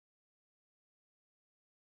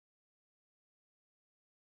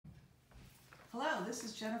Hello, this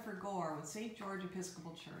is Jennifer Gore with St. George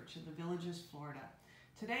Episcopal Church in the Villages, Florida.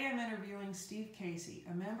 Today I'm interviewing Steve Casey,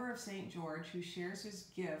 a member of St. George who shares his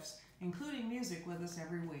gifts, including music, with us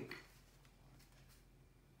every week.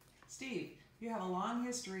 Steve, you have a long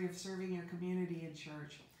history of serving your community in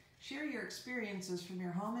church. Share your experiences from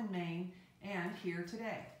your home in Maine and here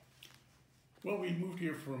today. Well, we moved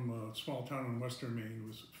here from a small town in western Maine. It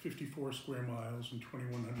was 54 square miles and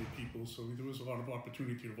 2,100 people, so there was a lot of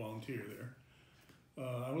opportunity to volunteer there.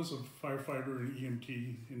 I was a firefighter and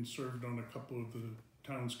EMT and served on a couple of the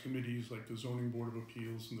town's committees like the Zoning Board of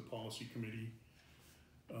Appeals and the Policy Committee.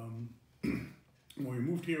 When we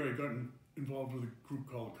moved here, I got involved with a group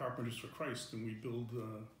called Carpenters for Christ, and we build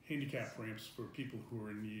handicap ramps for people who are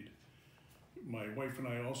in need. My wife and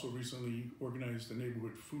I also recently organized a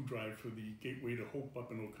neighborhood food drive for the Gateway to Hope up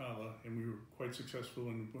in Ocala, and we were quite successful,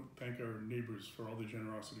 and thank our neighbors for all the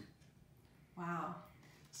generosity. Wow.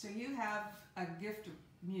 So you have a gift of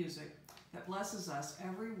music that blesses us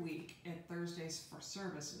every week at Thursdays for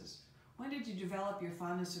services. When did you develop your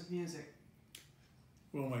fondness of music?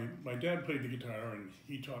 Well, my dad played the guitar, and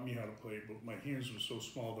he taught me how to play, but my hands were so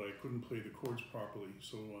small that I couldn't play the chords properly.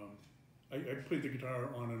 So I played the guitar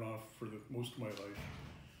on and off for most of my life.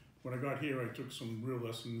 When I got here, I took some real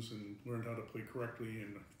lessons and learned how to play correctly,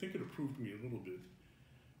 and I think it improved me a little bit.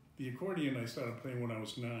 The accordion I started playing when I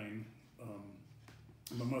was 9.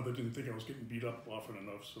 My mother didn't think I was getting beat up often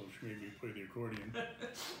enough, so she made me play the accordion.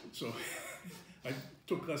 So I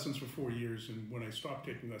took lessons for 4 years, and when I stopped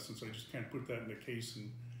taking lessons, I just kind of put that in a case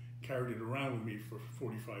and carried it around with me for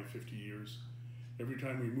 45, 50 years. Every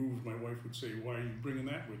time we moved, my wife would say, "Why are you bringing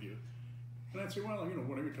that with you?" And I'd say, "Well, you know,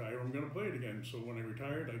 when I retire, I'm going to play it again." So when I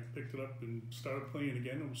retired, I picked it up and started playing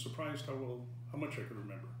again. I was surprised how much I could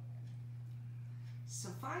remember. So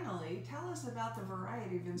finally, tell us about the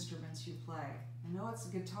variety of instruments you play. I know it's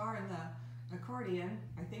the guitar and the accordion.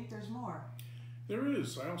 I think there's more. There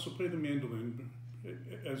is. I also play the mandolin,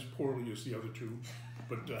 as poorly as the other two,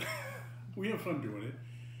 but we have fun doing it.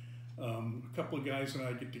 A couple of guys and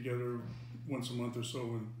I get together once a month or so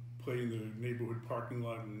and play in the neighborhood parking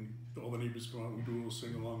lot, and all the neighbors come out and we do a little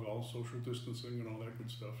sing-along, all social distancing and all that good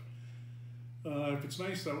stuff. If it's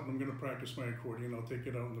nice out and I'm going to practice my accordion, I'll take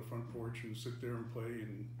it out on the front porch and sit there and play,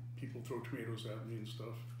 and people throw tomatoes at me and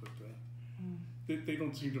stuff, but they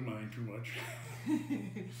don't seem to mind too much.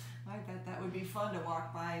 I bet that would be fun to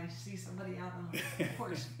walk by and see somebody out on the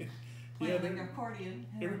porch playing like an accordion.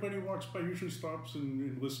 Yeah. Everybody who walks by usually stops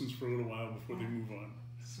and listens for a little while before they move on.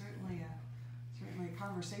 Certainly a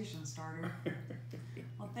conversation starter.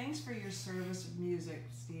 Well, thanks for your service of music,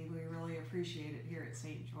 Steve. We really appreciate it here at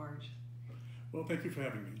St. George. Well, thank you for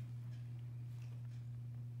having me.